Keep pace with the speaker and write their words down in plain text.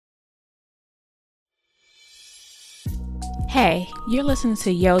Hey, you're listening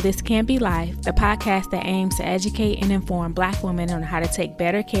to Yo, This Can't Be Life, the podcast that aims to educate and inform Black women on how to take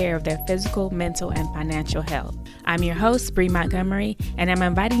better care of their physical, mental, and financial health. I'm your host, Bree Montgomery, and I'm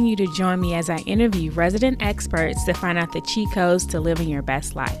inviting you to join me as I interview resident experts to find out the cheat codes to living your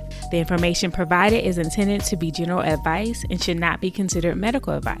best life. The information provided is intended to be general advice and should not be considered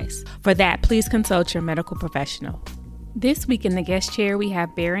medical advice. For that, please consult your medical professional. This week in the guest chair, we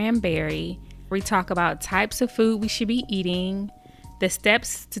have Barry and Barry. We talk about types of food we should be eating, the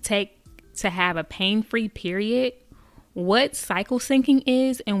steps to take to have a pain-free period, what cycle syncing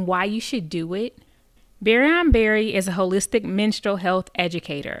is and why you should do it. Barry Berry is a holistic menstrual health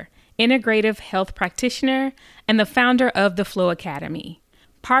educator, integrative health practitioner, and the founder of the Flow Academy.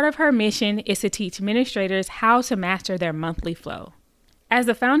 Part of her mission is to teach administrators how to master their monthly flow. As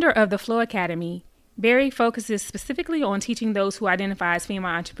the founder of the Flow Academy, Barry focuses specifically on teaching those who identify as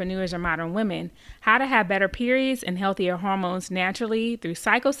female entrepreneurs or modern women how to have better periods and healthier hormones naturally through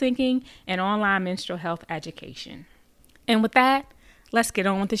cycle syncing and online menstrual health education. And with that, let's get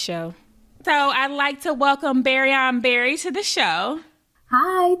on with the show. So I'd like to welcome Barry Berry to the show.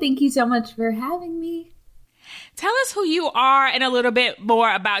 Hi, thank you so much for having me. Tell us who you are and a little bit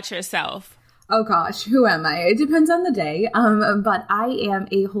more about yourself. Oh gosh, who am I? It depends on the day, but I am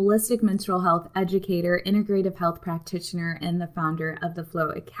a holistic menstrual health educator, integrative health practitioner, and the founder of the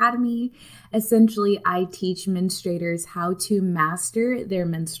Flow Academy. Essentially, I teach menstruators how to master their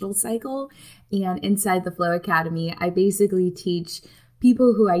menstrual cycle, and inside the Flow Academy, I basically teach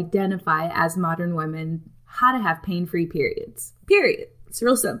people who identify as modern women how to have pain-free periods. Period. It's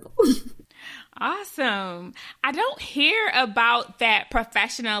real simple. Awesome. I don't hear about that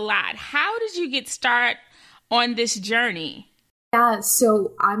profession a lot. How did you get started on this journey? Yeah,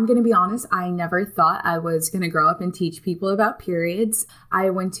 so I'm going to be honest, I never thought I was going to grow up and teach people about periods. I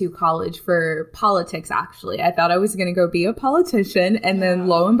went to college for politics, actually. I thought I was going to go be a politician, and then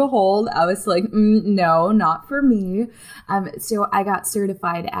lo and behold, I was like, no, not for me. So I got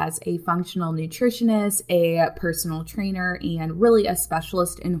certified as a functional nutritionist, a personal trainer, and really a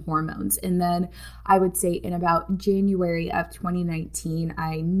specialist in hormones. And then I would say in about January of 2019,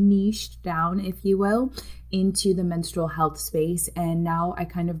 I niched down, if you will, into the menstrual health space. And now I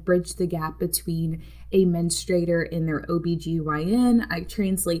kind of bridge the gap between a menstruator and their OBGYN. I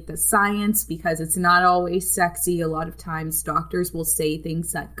translate the science because it's not always sexy. A lot of times doctors will say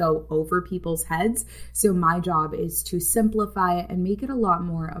things that go over people's heads. So my job is to simplify it and make it a lot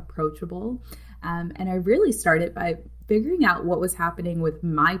more approachable. And I really started by figuring out what was happening with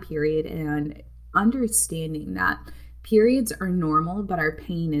my period and understanding that periods are normal, but our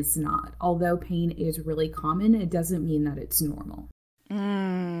pain is not. Although pain is really common, it doesn't mean that it's normal.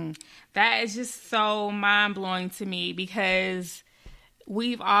 That is just so mind-blowing to me because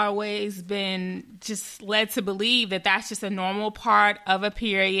we've always been just led to believe that that's just a normal part of a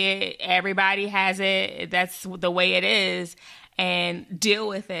period. Everybody has it. That's the way it is, and deal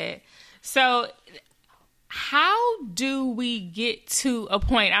with it. So how do we get to a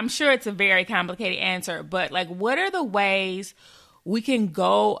point? I'm sure it's a very complicated answer, but what are the ways we can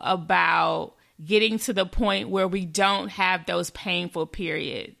go about getting to the point where we don't have those painful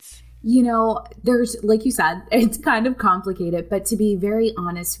periods? You know, there's, like you said, it's kind of complicated, but to be very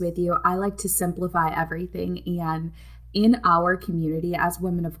honest with you, I like to simplify everything. And in our community, as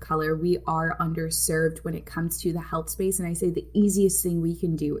women of color, we are underserved when it comes to the health space. And I say the easiest thing we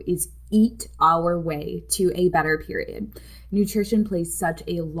can do is eat our way to a better period. Nutrition plays such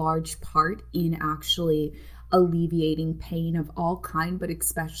a large part in actually alleviating pain of all kind, but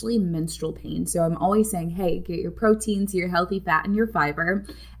especially menstrual pain. So I'm always saying, hey, get your proteins, your healthy fat, and your fiber,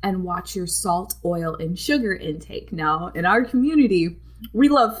 and watch your salt, oil, and sugar intake. Now, in our community, we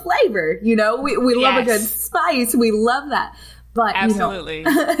love flavor, we love a good spice. We love that. But, absolutely.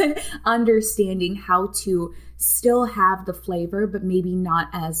 Understanding how to still have the flavor, but maybe not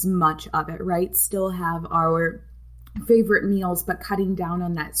as much of it, right? Still have our favorite meals, but cutting down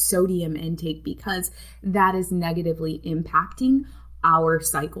on that sodium intake because that is negatively impacting our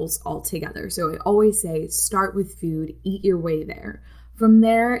cycles altogether. So I always say, start with food, eat your way there. From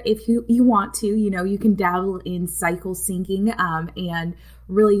there, if you want to, you can dabble in cycle syncing and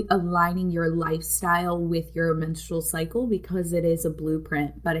really aligning your lifestyle with your menstrual cycle because it is a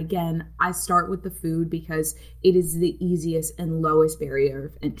blueprint. But again, I start with the food because it is the easiest and lowest barrier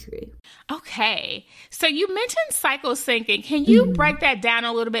of entry. Okay. So you mentioned cycle syncing. Can you break that down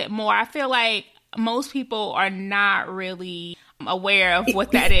a little bit more? I feel like most people are not really aware of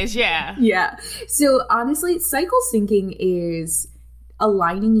what that is. Yeah. Yeah. So honestly, cycle syncing is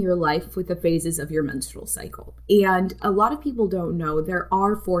aligning your life with the phases of your menstrual cycle. And a lot of people don't know there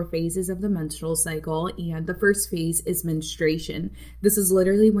are 4 phases of the menstrual cycle, and the first phase is menstruation. This is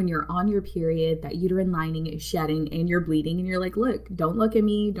literally when you're on your period, that uterine lining is shedding and you're bleeding, and you're like, look, don't look at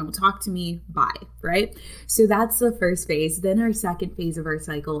me, don't talk to me, bye, right? So that's the first phase. Then our second phase of our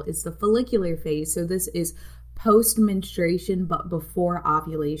cycle is the follicular phase. So this is post-menstruation, but before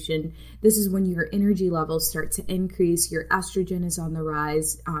ovulation. This is when your energy levels start to increase, your estrogen is on the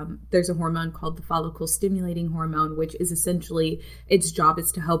rise. There's a hormone called the follicle stimulating hormone, which is essentially, its job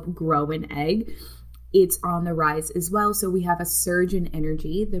is to help grow an egg. It's on the rise as well. So we have a surge in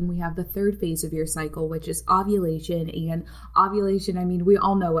energy. Then we have the third phase of your cycle, which is ovulation. And ovulation, I mean, we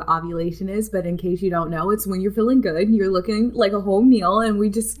all know what ovulation is, but in case you don't know, it's when you're feeling good, you're looking like a whole meal, and we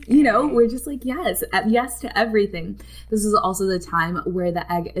just, we're just like, yes to everything. This is also the time where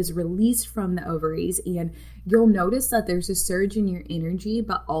the egg is released from the ovaries, and you'll notice that there's a surge in your energy,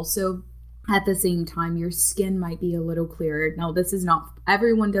 but also at the same time, your skin might be a little clearer. Now, this is not,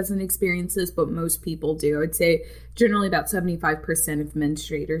 everyone doesn't experience this, but most people do. I'd say generally about 75% of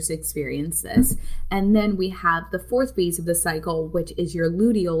menstruators experience this. And then we have the fourth phase of the cycle, which is your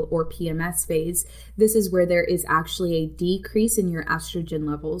luteal or PMS phase. This is where there is actually a decrease in your estrogen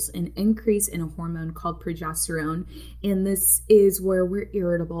levels, an increase in a hormone called progesterone. And this is where we're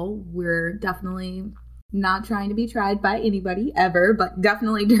irritable. We're definitely not trying to be tried by anybody ever, but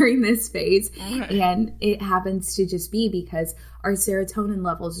definitely during this phase. And it happens to just be because our serotonin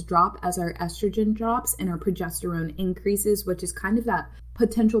levels drop as our estrogen drops and our progesterone increases, which is kind of that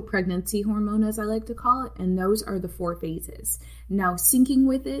potential pregnancy hormone, as I like to call it. And those are the 4 phases. Now, syncing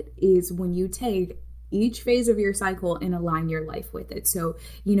with it is when you take each phase of your cycle and align your life with it. So,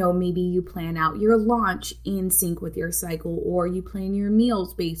 maybe you plan out your launch in sync with your cycle, or you plan your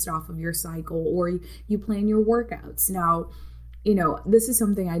meals based off of your cycle, or you plan your workouts. Now, this is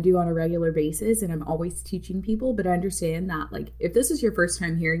something I do on a regular basis, and I'm always teaching people, but I understand that, like, if this is your first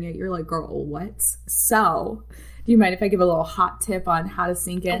time hearing it, you're like, girl, what? So, do you mind if I give a little hot tip on how to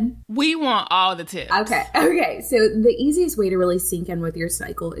sync in? We want all the tips. Okay. So the easiest way to really sync in with your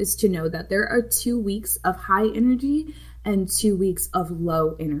cycle is to know that there are 2 weeks of high energy and 2 weeks of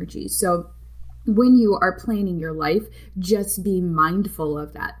low energy. So when you are planning your life, just be mindful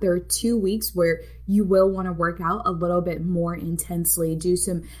of that. There are 2 weeks where you will want to work out a little bit more intensely, do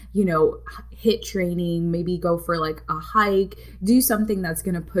some, HIIT training, maybe go for like a hike, do something that's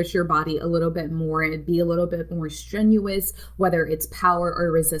going to push your body a little bit more and be a little bit more strenuous, whether it's power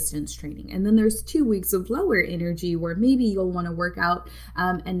or resistance training. And then there's 2 weeks of lower energy where maybe you'll want to work out,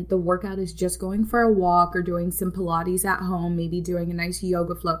 and the workout is just going for a walk or doing some Pilates at home, maybe doing a nice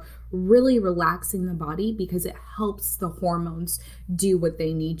yoga flow, really relaxing the body, because it helps the hormones do what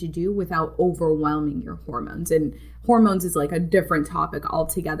they need to do without overwhelming your hormones. And hormones is like a different topic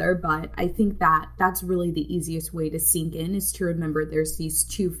altogether, but I think that that's really the easiest way to sink in, is to remember there's these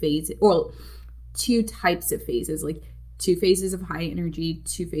 2 phases, or 2 types of phases, like 2 phases of high energy,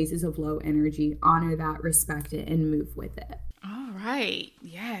 2 phases of low energy. Honor that, respect it, and move with it. All right.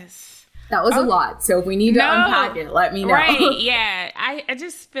 Yes. That was a lot. So if we need to unpack it, let me know. Right. Yeah. I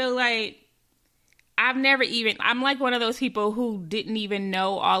just feel like I'm like one of those people who didn't even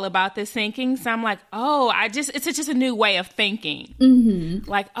know all about the syncing. So I'm like, it's just a new way of thinking. Mm-hmm.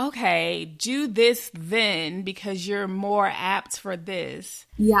 Like, okay, do this then because you're more apt for this.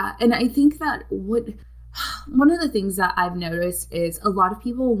 Yeah. And I think that one of the things that I've noticed is a lot of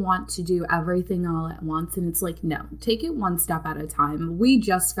people want to do everything all at once. And it's like, no, take it one step at a time. We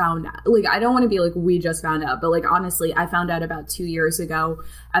just found out, like, I don't want to be like, we just found out, but like, honestly, I found out about 2 years ago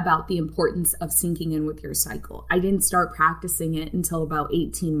about the importance of syncing in with your cycle. I didn't start practicing it until about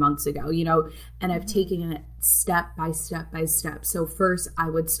 18 months ago, and I've taken it step by step by step. So first I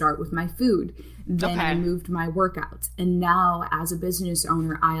would start with my food. Then I moved my workouts. And now as a business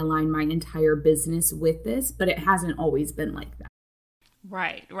owner, I align my entire business with this, but it hasn't always been like that.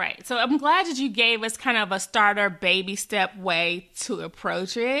 Right. So I'm glad that you gave us kind of a starter baby step way to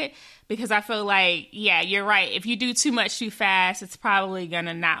approach it, because I feel like, yeah, you're right. If you do too much too fast, it's probably going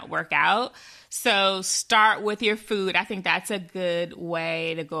to not work out. So start with your food. I think that's a good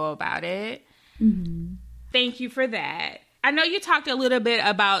way to go about it. Mm-hmm. Thank you for that. I know you talked a little bit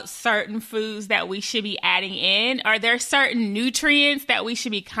about certain foods that we should be adding in. Are there certain nutrients that we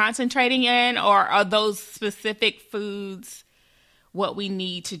should be concentrating in, or are those specific foods what we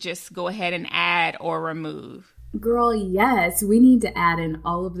need to just go ahead and add or remove? Girl, yes, we need to add in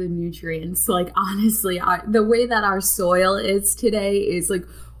all of the nutrients. Like, honestly, the way that our soil is today is like,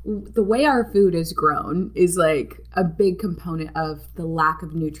 the way our food is grown is like a big component of the lack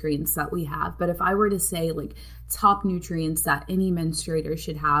of nutrients that we have. But if I were to say like top nutrients that any menstruator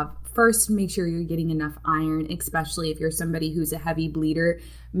should have, first, make sure you're getting enough iron, especially if you're somebody who's a heavy bleeder.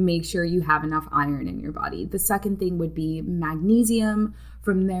 Make sure you have enough iron in your body. The second thing would be magnesium.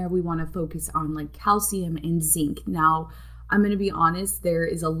 From there, we want to focus on like calcium and zinc. Now, I'm going to be honest, there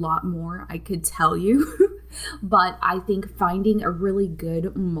is a lot more I could tell you, but I think finding a really good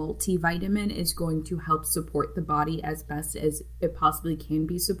multivitamin is going to help support the body as best as it possibly can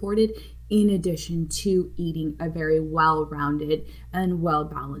be supported, in addition to eating a very well-rounded and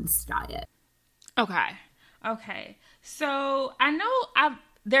well-balanced diet. Okay. So I know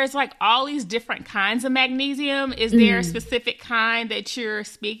there's like all these different kinds of magnesium. Is there a specific kind that you're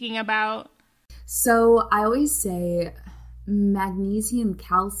speaking about? So I always say magnesium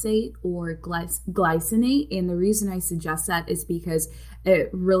calcite or glycinate. And the reason I suggest that is because it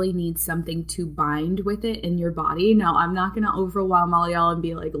really needs something to bind with it in your body. Now, I'm not going to overwhelm all y'all and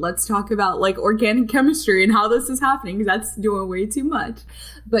be like, let's talk about like organic chemistry and how this is happening, because that's doing way too much.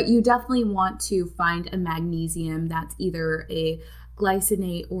 But you definitely want to find a magnesium that's either a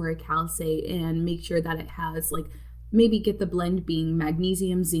glycinate or a calcite, and make sure that it has like, maybe get the blend being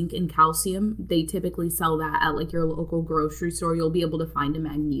magnesium, zinc, and calcium. They typically sell that at like your local grocery store. You'll be able to find a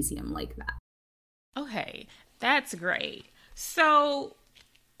magnesium like that. Okay, that's great. So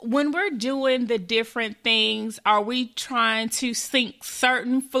when we're doing the different things, are we trying to sync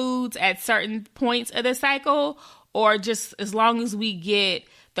certain foods at certain points of the cycle, or just as long as we get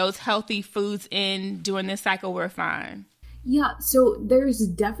those healthy foods in during the cycle, we're fine? Yeah, so there's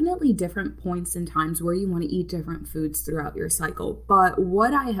definitely different points and times where you want to eat different foods throughout your cycle. But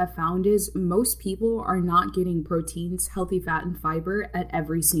what I have found is most people are not getting proteins, healthy fat, and fiber at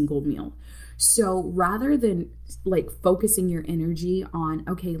every single meal. So rather than like focusing your energy on,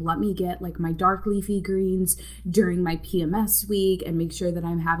 okay, let me get like my dark leafy greens during my PMS week and make sure that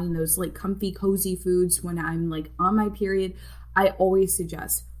I'm having those like comfy, cozy foods when I'm like on my period, I always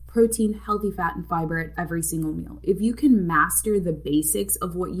suggest protein, healthy fat, and fiber at every single meal. If you can master the basics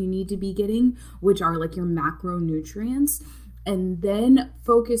of what you need to be getting, which are like your macronutrients, and then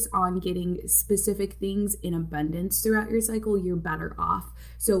focus on getting specific things in abundance throughout your cycle, you're better off.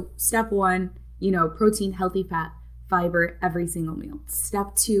 So step one, protein, healthy fat, fiber every single meal.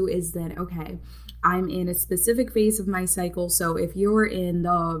 Step two is then, okay, I'm in a specific phase of my cycle. So if you're in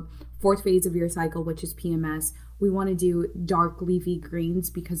the fourth phase of your cycle, which is PMS, we want to do dark leafy greens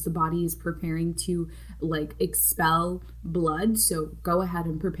because the body is preparing to like expel blood. So go ahead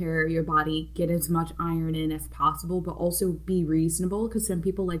and prepare your body, get as much iron in as possible, but also be reasonable because some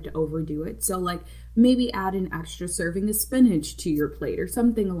people like to overdo it. So like maybe add an extra serving of spinach to your plate or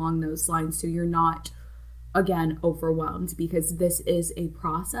something along those lines, so you're not, again, overwhelmed, because this is a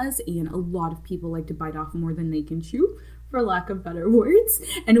process and a lot of people like to bite off more than they can chew, for lack of better words,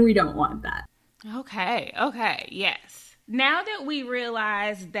 and we don't want that. Okay, yes. Now that we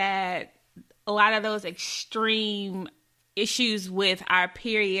realize that a lot of those extreme issues with our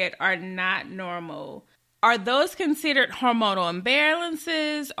period are not normal, are those considered hormonal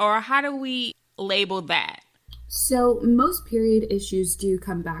imbalances, or how do we label that? So most period issues do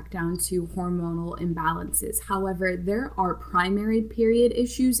come back down to hormonal imbalances. However, there are primary period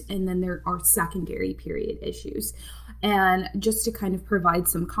issues and then there are secondary period issues. And just to kind of provide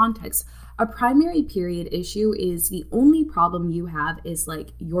some context, a primary period issue is the only problem you have is like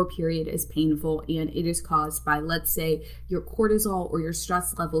your period is painful and it is caused by, let's say, your cortisol or your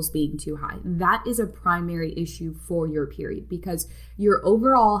stress levels being too high. That is a primary issue for your period because your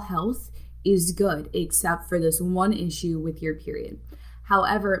overall health is good except for this one issue with your period.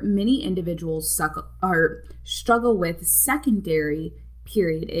 However, many individuals struggle with secondary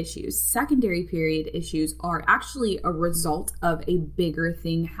period issues. Secondary period issues are actually a result of a bigger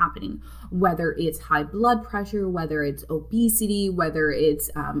thing happening, whether it's high blood pressure, whether it's obesity, whether it's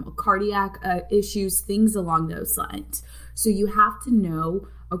cardiac issues, things along those lines. So you have to know,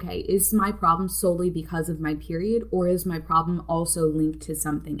 okay, is my problem solely because of my period, or is my problem also linked to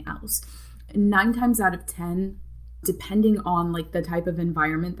something else? 9 times out of 10, depending on like the type of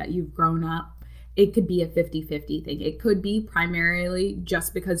environment that you've grown up, it could be a 50-50 thing. It could be primarily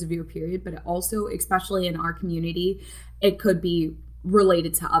just because of your period, but it also, especially in our community, it could be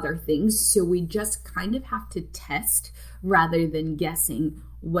related to other things. So we just kind of have to test rather than guessing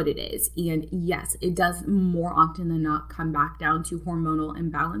what it is. And yes, it does more often than not come back down to hormonal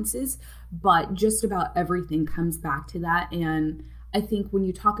imbalances, but just about everything comes back to that. And I think when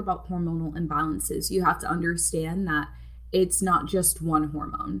you talk about hormonal imbalances, you have to understand that it's not just one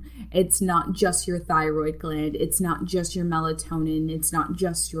hormone. It's not just your thyroid gland. It's not just your melatonin. It's not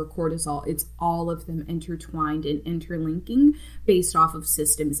just your cortisol. It's all of them intertwined and interlinking based off of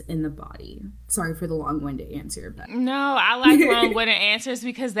systems in the body. Sorry for the long-winded answer. But no, I like long-winded answers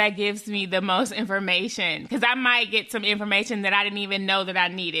because that gives me the most information. Because I might get some information that I didn't even know that I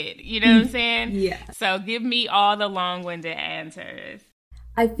needed. You know what I'm saying? Yeah. So give me all the long-winded answers.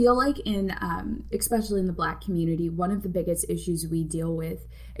 I feel like especially in the Black community, one of the biggest issues we deal with,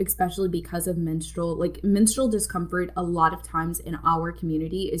 especially because of menstrual discomfort, a lot of times in our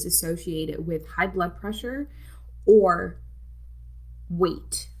community is associated with high blood pressure or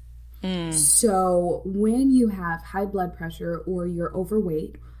weight. So when you have high blood pressure or you're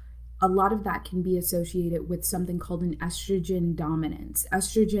overweight, a lot of that can be associated with something called an estrogen dominance.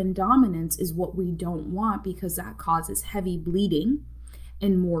 Estrogen dominance is what we don't want because that causes heavy bleeding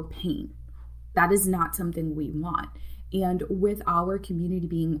and more pain. That is not something we want. And with our community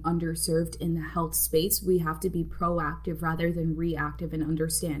being underserved in the health space, we have to be proactive rather than reactive and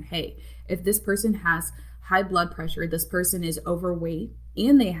understand, hey, if this person has high blood pressure, this person is overweight,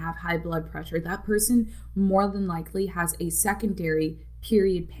 and they have high blood pressure, that person more than likely has a secondary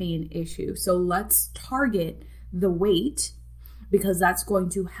period pain issue. So let's target the weight because that's going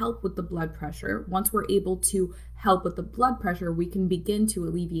to help with the blood pressure. Once we're able to help with the blood pressure, we can begin to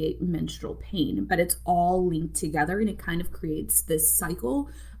alleviate menstrual pain. But it's all linked together and it kind of creates this cycle.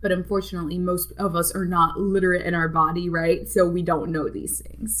 But unfortunately, most of us are not literate in our body, right? So we don't know these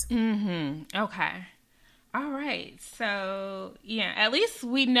things. Mm-hmm. Okay. All right. So, yeah, at least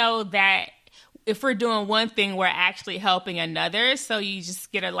we know that if we're doing one thing, we're actually helping another. So you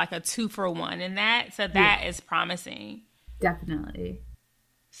just get a 2-for-1 in that. So that is promising. Definitely.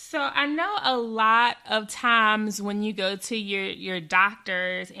 So I know a lot of times when you go to your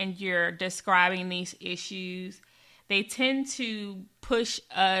doctors and you're describing these issues, they tend to push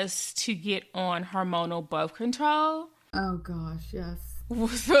us to get on hormonal birth control. Oh gosh, yes.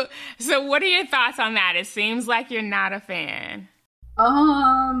 So what are your thoughts on that? It seems like you're not a fan.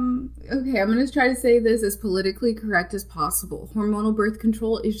 Okay, I'm going to try to say this as politically correct as possible. Hormonal birth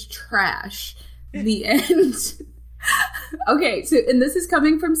control is trash. The end. Okay, so, and this is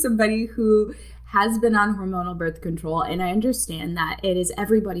coming from somebody who has been on hormonal birth control, and I understand that it is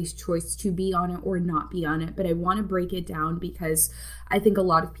everybody's choice to be on it or not be on it, but I want to break it down because I think a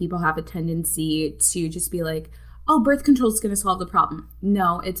lot of people have a tendency to just be like, oh, birth control is going to solve the problem.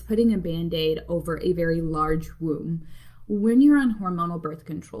 No, it's putting a Band-Aid over a very large wound. When you're on hormonal birth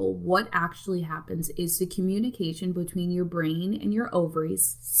control, what actually happens is the communication between your brain and your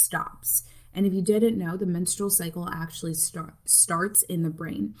ovaries stops. And if you didn't know, the menstrual cycle actually starts in the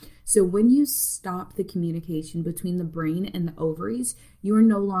brain. So when you stop the communication between the brain and the ovaries, you are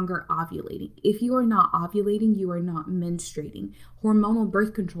no longer ovulating. If you are not ovulating, you are not menstruating. Hormonal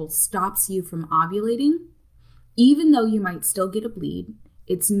birth control stops you from ovulating, even though you might still get a bleed.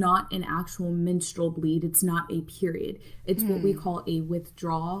 It's not an actual menstrual bleed. It's not a period. It's what we call a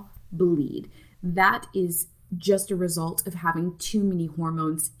withdrawal bleed. That is just a result of having too many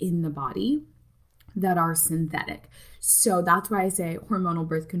hormones in the body that are synthetic. So that's why I say hormonal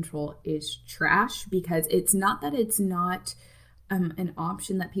birth control is trash, because it's not that it's not an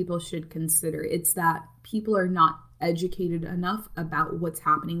option that people should consider. It's that people are not educated enough about what's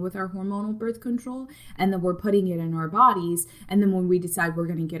happening with our hormonal birth control, and then we're putting it in our bodies, and then when we decide we're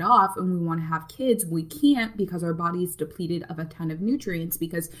going to get off and we want to have kids, we can't because our body is depleted of a ton of nutrients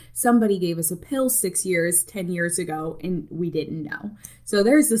because somebody gave us a pill 6 years, 10 years ago, and we didn't know. So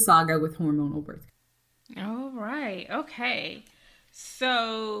there's the saga with hormonal birth. All right. Okay.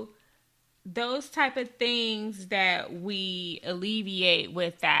 So those type of things that we alleviate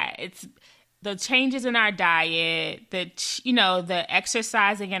with that, it's the changes in our diet, the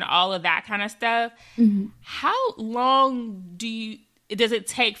exercising and all of that kind of stuff. Mm-hmm. How long does it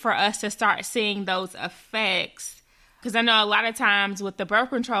take for us to start seeing those effects? Because I know a lot of times with the birth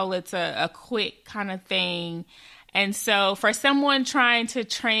control, it's a quick kind of thing. And so for someone trying to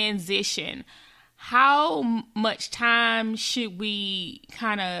transition, how much time should we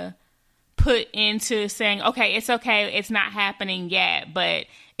kind of put into saying, okay, it's not happening yet, but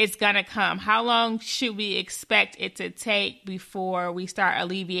it's going to come? How long should we expect it to take before we start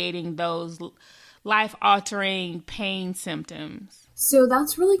alleviating those life-altering pain symptoms? So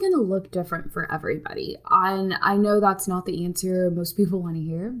that's really going to look different for everybody. And I know that's not the answer most people want to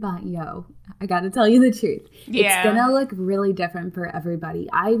hear, but I got to tell you the truth. Yeah. It's going to look really different for everybody.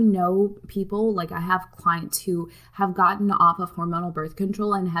 I know people, like I have clients who have gotten off of hormonal birth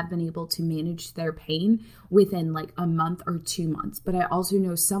control and have been able to manage their pain within like a month or 2 months. But I also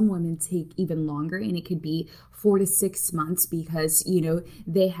know some women take even longer, and it could be 4 to 6 months because, you know,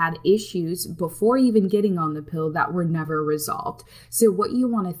 they had issues before even getting on the pill that were never resolved. So what you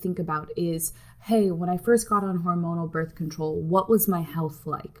want to think about is, hey, when I first got on hormonal birth control, what was my health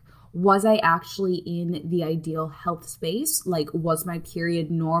like? Was I actually in the ideal health space? Like, was my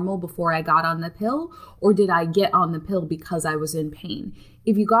period normal before I got on the pill? Or did I get on the pill because I was in pain?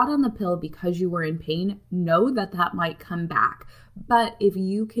 If you got on the pill because you were in pain, know that that might come back. But if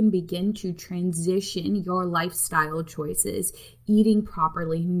you can begin to transition your lifestyle choices, eating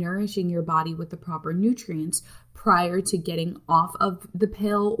properly, nourishing your body with the proper nutrients prior to getting off of the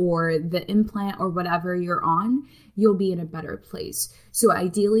pill or the implant or whatever you're on, you'll be in a better place. So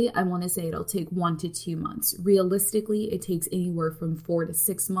ideally, I want to say it'll take 1 to 2 months. Realistically, it takes anywhere from 4 to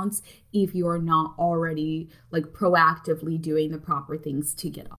 6 months if you're not already like proactively doing the proper things to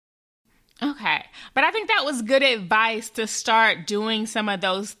get off. Okay. But I think that was good advice to start doing some of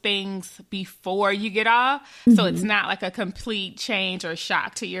those things before you get off. Mm-hmm. So it's not like a complete change or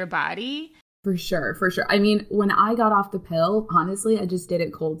shock to your body. For sure. I mean, when I got off the pill, honestly, I just did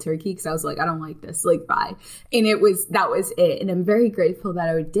it cold turkey because I was like, I don't like this, like, bye. And that was it. And I'm very grateful that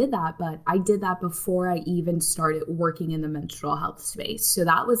I did that, but I did that before I even started working in the menstrual health space. So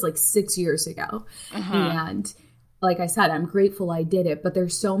that was like 6 years ago. Uh-huh. And like I said, I'm grateful I did it, but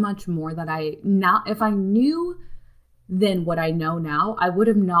there's so much more that if I knew then what I know now, I would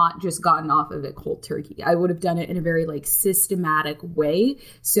have not just gotten off of it cold turkey. I would have done it in a very like systematic way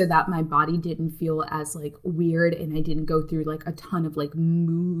so that my body didn't feel as like weird and I didn't go through like a ton of like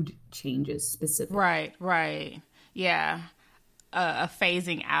mood changes specifically. Right. Yeah. A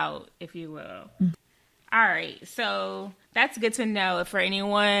phasing out, if you will. Mm-hmm. All right. So that's good to know. For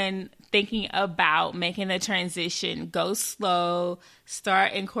anyone thinking about making the transition, go slow,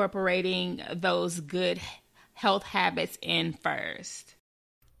 start incorporating those good health habits in first.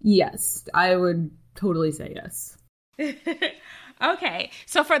 Yes, I would totally say yes. Okay.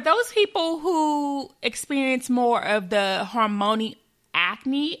 So for those people who experience more of the hormonal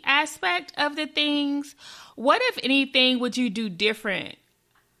acne aspect of the things, what, if anything, would you do different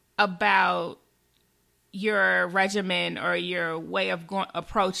about your regimen or your way of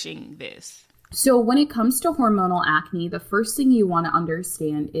approaching this? So when it comes to hormonal acne, the first thing you want to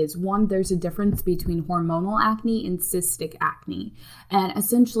understand is, one, there's a difference between hormonal acne and cystic acne. And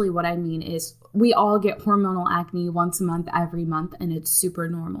essentially what I mean is we all get hormonal acne once a month, every month, and it's super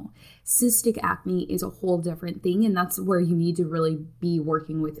normal. Cystic acne is a whole different thing, and that's where you need to really be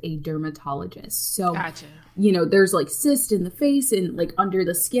working with a dermatologist. So, Gotcha. You know, there's like cyst in the face and like under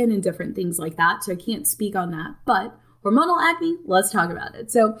the skin and different things like that. So I can't speak on that, but hormonal acne, let's talk about it.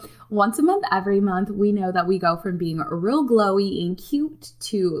 So once a month, every month, we know that we go from being real glowy and cute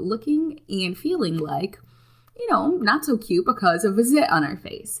to looking and feeling like, you know, not so cute because of a zit on our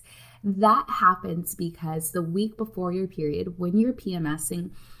face. That happens because the week before your period, when you're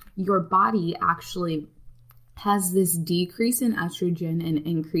PMSing, your body actually has this decrease in estrogen and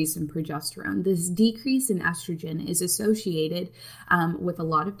increase in progesterone. This decrease in estrogen is associated with a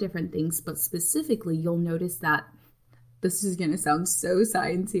lot of different things, but specifically, you'll notice that this is going to sound so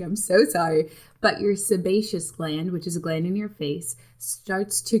sciencey, I'm so sorry, but your sebaceous gland, which is a gland in your face,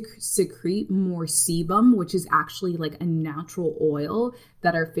 starts to secrete more sebum, which is actually like a natural oil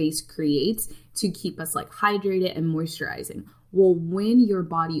that our face creates to keep us like hydrated and moisturizing. Well, when your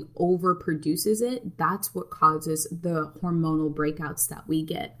body overproduces it, that's what causes the hormonal breakouts that we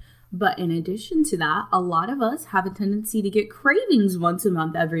get. But in addition to that, a lot of us have a tendency to get cravings once a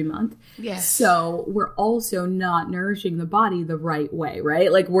month, every month. Yes. So we're also not nourishing the body the right way,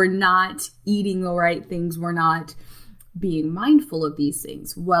 right? Like we're not eating the right things. We're not being mindful of these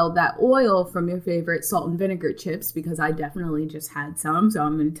things. Well, that oil from your favorite salt and vinegar chips, because I definitely just had some, so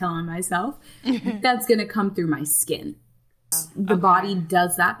I'm going to tell on myself, that's going to come through my skin. The body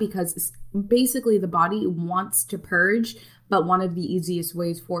does that because basically the body wants to purge, but one of the easiest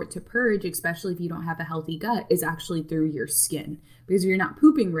ways for it to purge, especially if you don't have a healthy gut, is actually through your skin. Because if you're not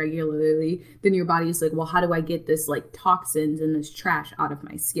pooping regularly, then your body is like, well, how do I get this like toxins and this trash out of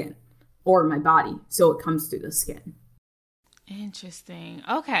my skin or my body? So it comes through the skin. Interesting.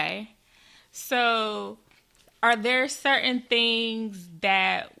 Okay. So are there certain things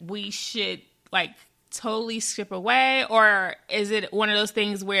that we should like totally skip away, or is it one of those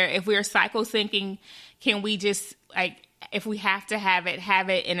things where if we're cycle syncing, can we just like, if we have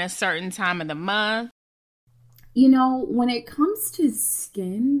it in a certain time of the month? You know, when it comes to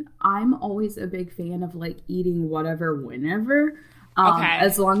skin, I'm always a big fan of like eating whatever, whenever.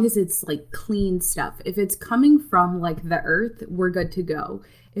 As long as it's like clean stuff. If it's coming from like the earth, we're good to go.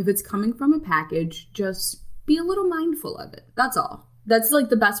 If it's coming from a package, just be a little mindful of it. That's all. That's like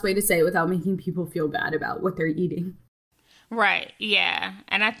the best way to say it without making people feel bad about what they're eating. Right. Yeah.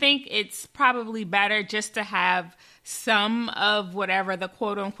 And I think it's probably better just to have some of whatever the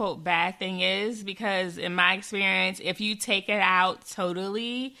quote unquote bad thing is, because in my experience, if you take it out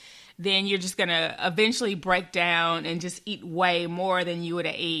totally, then you're just going to eventually break down and just eat way more than you would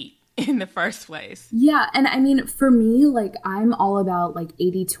have ate in the first place. Yeah. And I mean, for me, like I'm all about like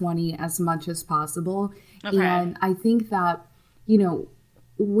 80-20 as much as possible. Okay. And I think that, you know,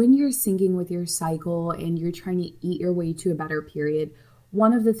 when you're syncing with your cycle and you're trying to eat your way to a better period,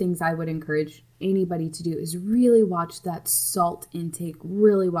 one of the things I would encourage anybody to do is really watch that salt intake,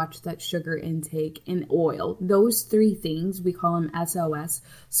 really watch that sugar intake and oil. Those three things, we call them SOS,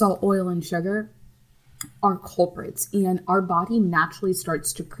 salt, oil, and sugar, are culprits. And our body naturally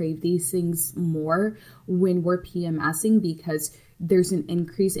starts to crave these things more when we're PMSing, because there's an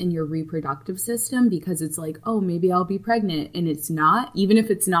increase in your reproductive system, because it's like, oh, maybe I'll be pregnant, and it's not. Even if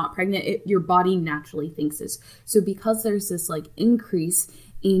it's not pregnant, your body naturally thinks this. So because there's this like increase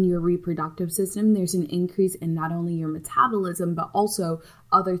in your reproductive system, there's an increase in not only your metabolism, but also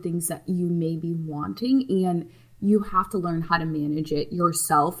other things that you may be wanting. And you have to learn how to manage it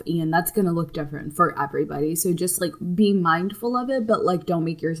yourself. And that's going to look different for everybody. So just like be mindful of it, but like don't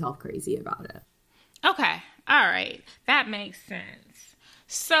make yourself crazy about it. Okay. All right. That makes sense.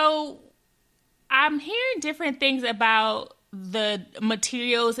 So I'm hearing different things about the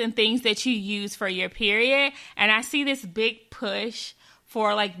materials and things that you use for your period. And I see this big push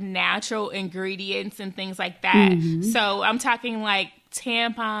for like natural ingredients and things like that. Mm-hmm. So I'm talking like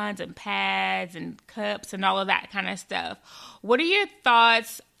tampons and pads and cups and all of that kind of stuff. What are your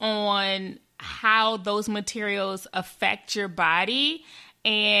thoughts on how those materials affect your body,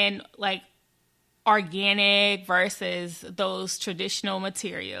 and like organic versus those traditional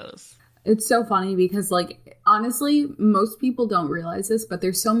materials? It's so funny because like, honestly, most people don't realize this, but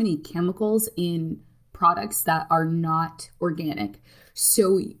there's so many chemicals in products that are not organic.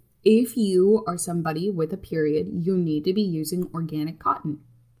 So if you are somebody with a period, you need to be using organic cotton,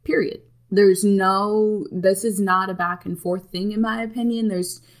 period. This is not a back and forth thing, in my opinion.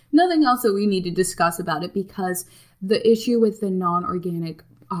 There's nothing else that we need to discuss about it, because the issue with the non-organic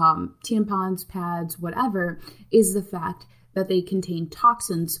tampons, pads, whatever, is the fact that they contain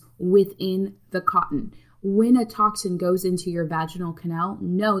toxins within the cotton. When a toxin goes into your vaginal canal,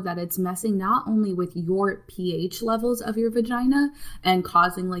 know that it's messing not only with your pH levels of your vagina and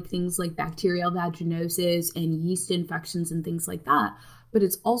causing like things like bacterial vaginosis and yeast infections and things like that, but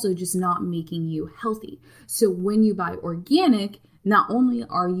it's also just not making you healthy. So when you buy organic, not only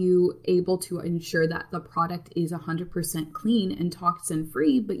are you able to ensure that the product is 100% clean and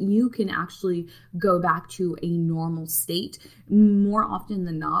toxin-free, but you can actually go back to a normal state. More often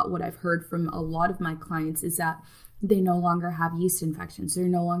than not, what I've heard from a lot of my clients is that they no longer have yeast infections. They're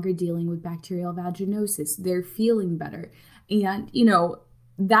no longer dealing with bacterial vaginosis. They're feeling better. And, you know,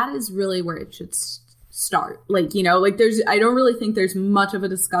 that is really where it should start. Like, you know, like I don't really think there's much of a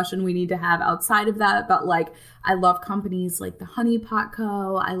discussion we need to have outside of that, but like, I love companies like the Honey Pot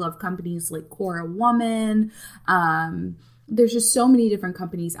Co. I love companies like Cora Woman. There's just so many different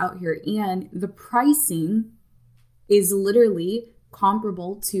companies out here, and the pricing is literally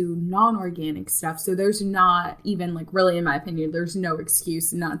comparable to non-organic stuff. So there's not even like, really, in my opinion, there's no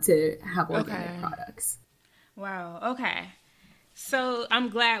excuse not to have organic products. Wow. Okay. So I'm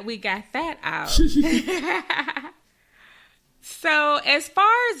glad we got that out. So as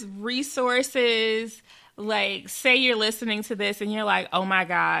far as resources, like say you're listening to this and you're like, oh my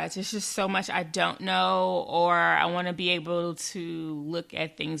gosh, there's just so much I don't know, or I want to be able to look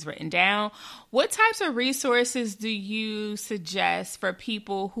at things written down. What types of resources do you suggest for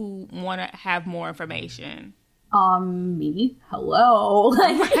people who want to have more information? Me. Hello.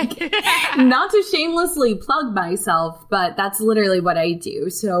 Like, not to shamelessly plug myself, but that's literally what I do.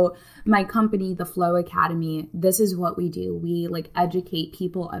 So my company, the Flow Academy, this is what we do. We like educate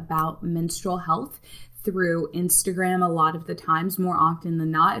people about menstrual health through Instagram a lot of the times. More often than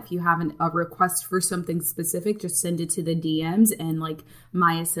not, if you have a request for something specific, just send it to the DMs, and like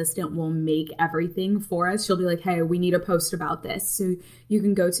my assistant will make everything for us. She'll be like, hey, we need a post about this. So you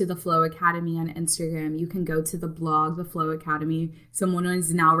can go to the Flow Academy on Instagram. You can go to the blog, the Flow Academy. Someone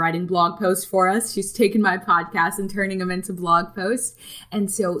is now writing blog posts for us. She's taken my podcast and turning them into blog posts. And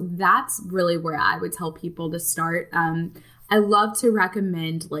so that's really where I would tell people to start. I love to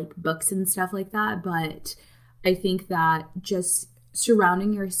recommend like books and stuff like that, but I think that just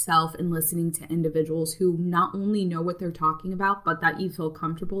surrounding yourself and listening to individuals who not only know what they're talking about, but that you feel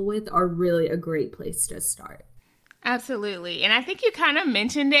comfortable with are really a great place to start. Absolutely. And I think you kind of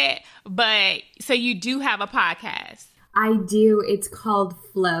mentioned it, but so you do have a podcast. I do. It's called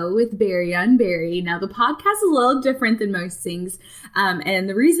Flow with Barry on Barry. Now, the podcast is a little different than most things. And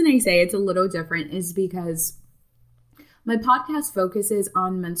the reason I say it's a little different is because my podcast focuses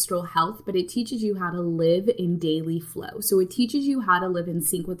on menstrual health, but it teaches you how to live in daily flow. So it teaches you how to live in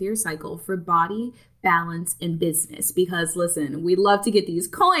sync with your cycle for body, balance, and business. Because listen, we love to get these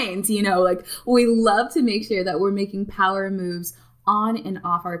coins, like we love to make sure that we're making power moves on and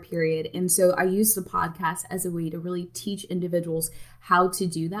off our period. And so I use the podcast as a way to really teach individuals how to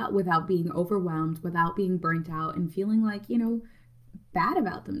do that without being overwhelmed, without being burnt out and feeling like, bad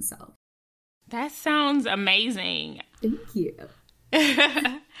about themselves. That sounds amazing. Thank you.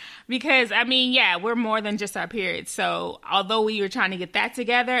 Because, we're more than just our periods. So although we were trying to get that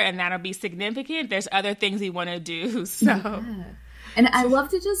together and that'll be significant, there's other things we want to do. So. Yeah. And I love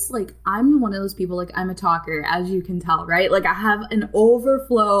to just, I'm one of those people, I'm a talker, as you can tell, right? I have an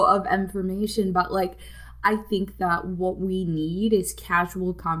overflow of information, but, I think that what we need is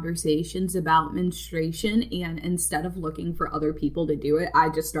casual conversations about menstruation. And instead of looking for other people to do it, I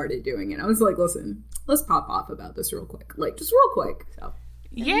just started doing it. I was like, listen, let's pop off about this real quick. Just real quick. So.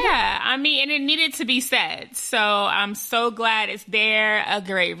 Yeah, and it needed to be said. So I'm so glad it's there, a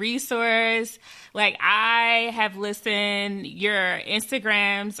great resource. I have listened, your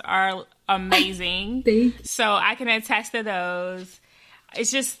Instagrams are amazing. So I can attest to those. It's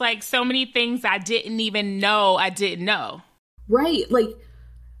just so many things I didn't even know I didn't know. Right.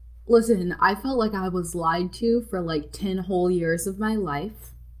 Listen, I felt like I was lied to for 10 whole years of my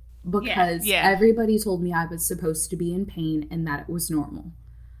life because everybody told me I was supposed to be in pain and that it was normal.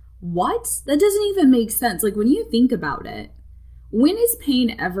 What? That doesn't even make sense. When you think about it, when is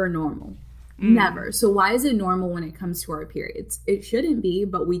pain ever normal? Never. So why is it normal when it comes to our periods? It shouldn't be,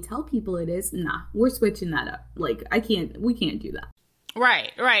 but we tell people it is. Nah, we're switching that up. We can't do that.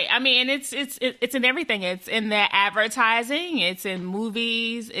 Right. And it's in everything. It's in the advertising. It's in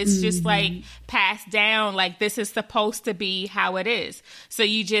movies. It's just passed down. This is supposed to be how it is. So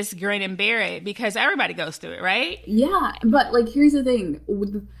you just grin and bear it because everybody goes through it, right? Yeah. But here's the thing.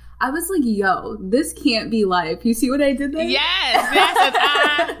 I was like, yo, this can't be life. You see what I did there? Yes,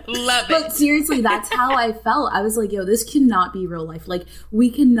 I love it. But seriously, that's how I felt. I was like, yo, this cannot be real life. We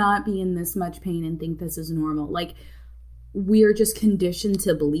cannot be in this much pain and think this is normal. We're just conditioned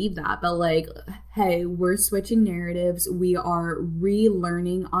to believe that. But hey, we're switching narratives. We are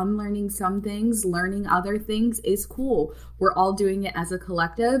relearning, unlearning some things, learning other things is cool. We're all doing it as a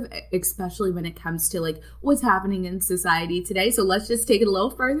collective, especially when it comes to what's happening in society today. So let's just take it a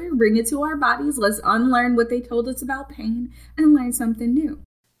little further, bring it to our bodies. Let's unlearn what they told us about pain and learn something new.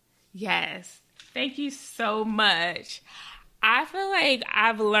 Yes. Thank you so much. I feel like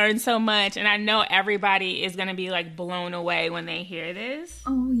I've learned so much, and I know everybody is going to be blown away when they hear this.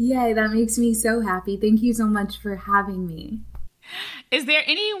 Oh, yay. That makes me so happy. Thank you so much for having me. Is there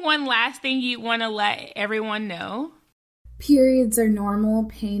any one last thing you want to let everyone know? Periods are normal.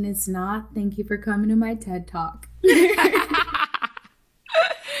 Pain is not. Thank you for coming to my TED Talk.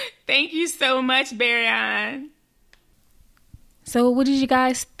 Thank you so much, Barry. So what did you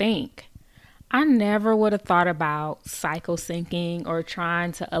guys think? I never would have thought about cycle syncing or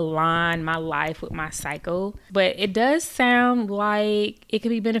trying to align my life with my cycle, but it does sound like it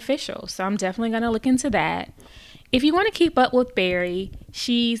could be beneficial. So I'm definitely going to look into that. If you want to keep up with Barry,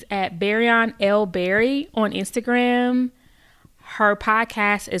 she's at Barryon L. Barry on Instagram. Her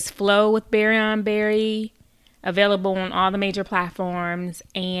podcast is Flow with Barry on Barry, available on all the major platforms.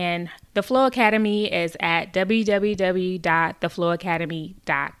 And the Flow Academy is at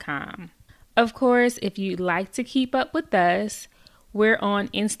www.theflowacademy.com. Of course, if you'd like to keep up with us, we're on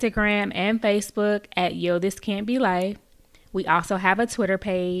Instagram and Facebook at Yo This Can't Be Life. We also have a Twitter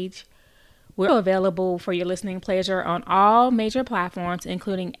page. We're available for your listening pleasure on all major platforms,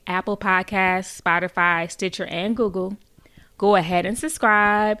 including Apple Podcasts, Spotify, Stitcher, and Google. Go ahead and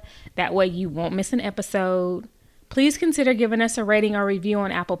subscribe. That way you won't miss an episode. Please consider giving us a rating or review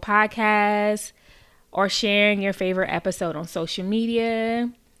on Apple Podcasts or sharing your favorite episode on social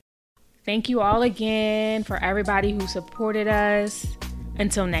media. Thank you all again for everybody who supported us.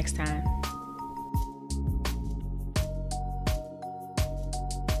 Until next time.